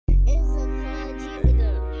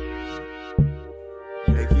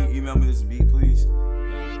email me this beat, please?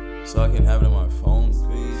 So I can have it on my phone,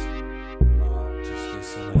 please? Just get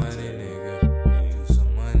some money, nigga. Get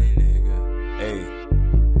some money, nigga.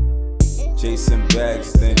 Hey, chasing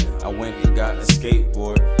bags, then I went and got a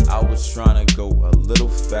skateboard. I was trying to go a little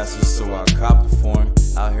faster, so I copped a foreign.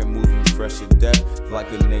 Out here moving fresh to death,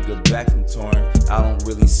 like a nigga back from touring. I don't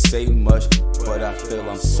really say much, but I feel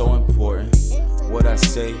I'm so important. What I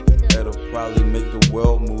say, it'll probably make the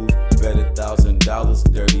world move. Bet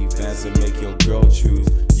 $1,000, dirty vans to make your girl choose.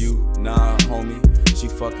 You, nah, homie, she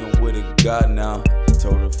fucking with a god now.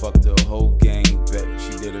 Told her fuck the whole gang, bet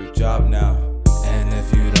she did her job now. And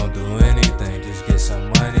if you don't do anything, just get some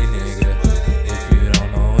money, nigga. If you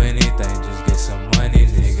don't know anything, just get some money,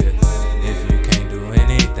 nigga. If you can't do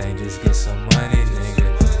anything, just get some money, nigga.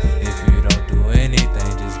 If you don't do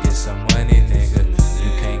anything, just get some money, nigga.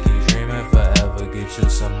 You can't keep dreaming forever, get you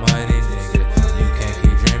some money, nigga. You can't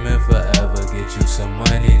keep dreaming forever, get you some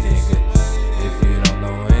money, nigga. If you don't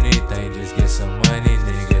know anything, just get some money,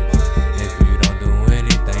 nigga. If you don't do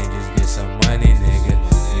anything, just get some money, nigga.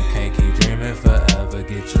 You can't keep dreaming forever,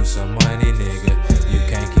 get you some money, nigga. You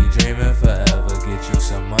can't keep dreaming forever, get you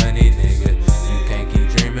some money, nigga. You can't keep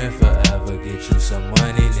dreaming forever, get you some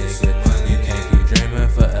money, nigga. You can't keep dreaming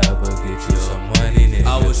forever, get you some money, nigga.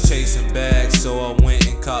 I was chasing bags, so I went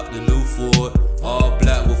and copped a new Ford. All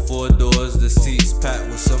black with 4 doors, the seats packed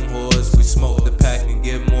with some whores. We smoke the pack and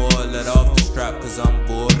get more, let off the strap cause I'm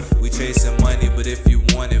bored. We chasing money, but if you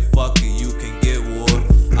want it, fuck it, you can get war.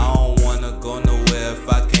 I don't wanna go nowhere if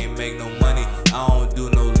I can't make no money. I don't do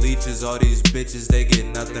no leeches, all these bitches, they get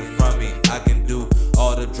nothing from me. I can do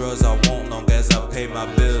all the drugs I want long as I pay my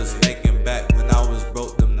bills. Thinking back when I was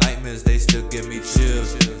broke, them nightmares, they still give me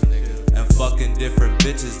chills. And fucking different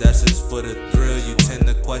bitches, that's just for the thrill. You tend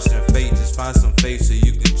to question fate, just find some faith so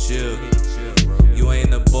you can chill. You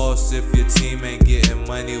ain't a boss if your team ain't getting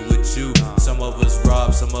money with you. Some of us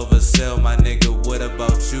rob, some of us sell, my nigga, what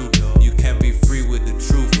about you? You can't be free with the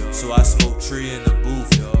truth, so I smoke tree in the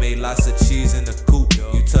booth. Made lots of cheese in the coop,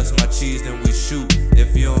 you touch my cheese then we shoot.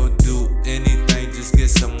 If you don't do anything, just get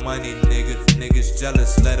some money, nigga. Niggas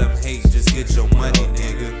jealous, let them hate, just get your money,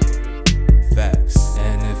 nigga. Facts.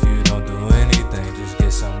 And if you don't do